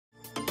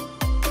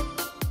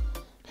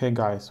Hey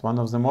guys, one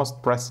of the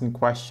most pressing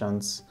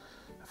questions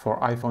for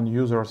iPhone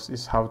users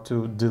is how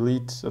to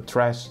delete or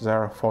trash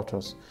their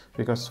photos,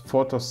 because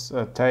photos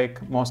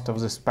take most of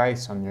the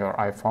space on your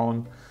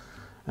iPhone,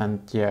 and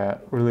yeah,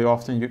 really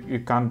often you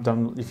can't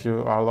if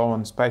you are low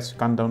on space, you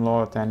can't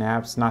download any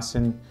apps,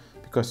 nothing,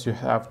 because you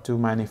have too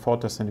many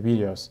photos and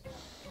videos.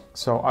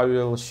 So I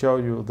will show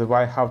you the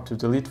way how to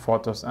delete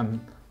photos and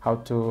how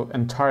to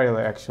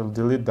entirely actually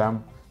delete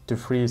them to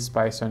free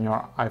space on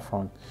your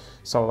iPhone.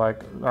 So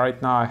like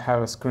right now I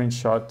have a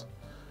screenshot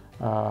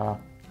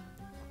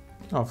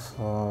of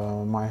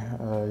my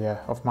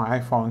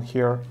iPhone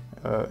here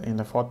in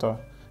the photo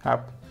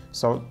app.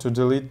 So to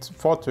delete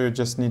photo, you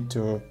just need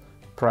to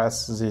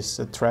press this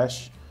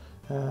trash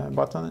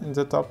button in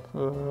the top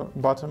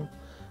bottom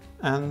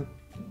and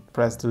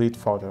press delete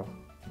photo.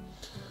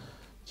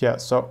 Yeah,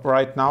 so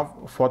right now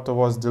photo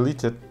was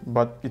deleted,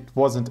 but it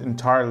wasn't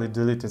entirely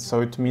deleted,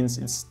 so it means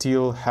it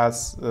still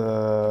has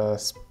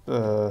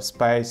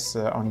space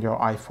on your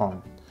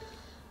iPhone.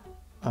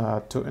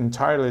 To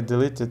entirely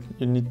delete it,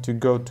 you need to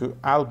go to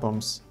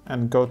albums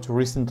and go to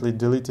recently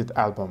deleted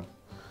album.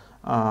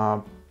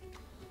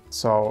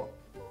 So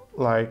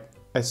like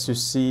as you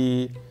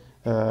see,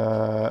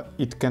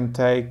 it can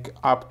take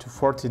up to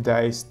 40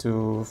 days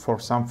for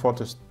some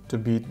photos to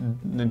be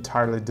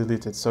entirely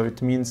deleted. So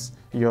it means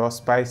your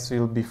space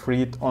will be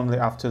freed only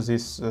after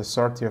this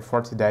 30 or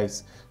 40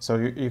 days. So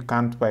you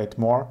can't wait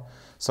more.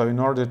 So in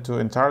order to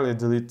entirely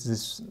delete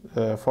these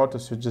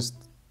photos, you just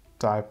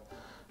type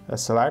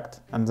select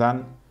and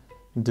then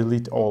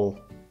delete all.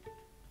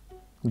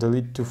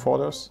 Delete 2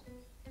 photos.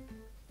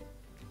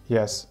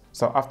 Yes.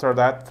 So after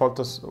that,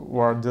 photos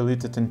were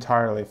deleted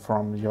entirely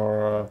from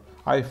your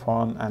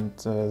iPhone, and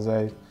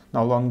they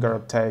no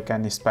longer take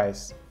any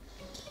space.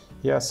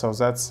 Yeah, so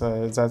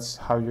that's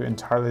how you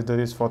entirely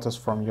delete photos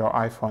from your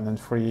iPhone and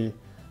free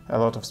a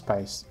lot of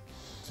space.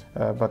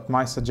 But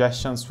my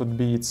suggestions would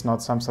be, it's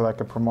not something like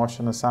a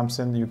promotion or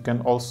something. You can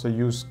also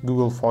use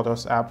Google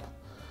Photos app,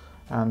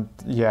 and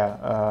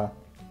yeah,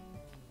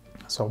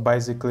 so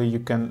basically you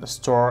can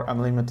store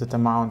unlimited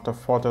amount of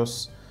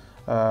photos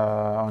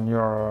on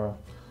your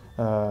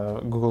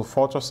Google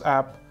Photos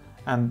app,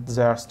 and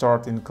they are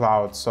stored in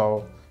cloud.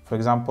 So for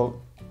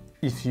example,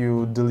 if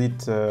you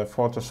delete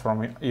photos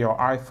from your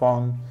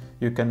iPhone,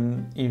 you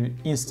can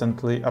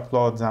instantly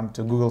upload them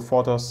to Google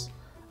Photos,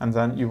 and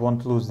then you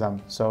won't lose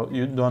them. So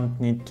you don't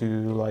need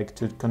to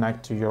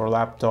connect to your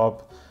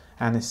laptop,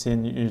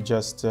 anything. You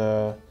just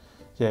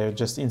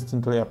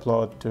instantly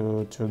upload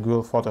to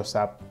Google Photos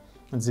app.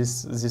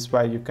 This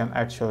way you can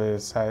actually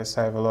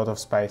save a lot of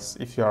space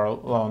if you are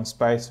low on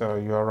space or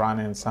you are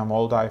running some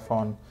old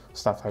iPhone,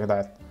 stuff like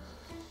that.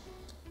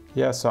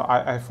 Yeah, so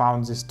I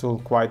found this tool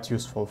quite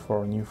useful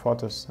for new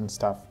photos and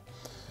stuff.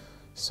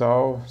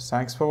 So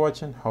thanks for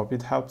watching, hope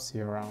it helps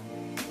you around.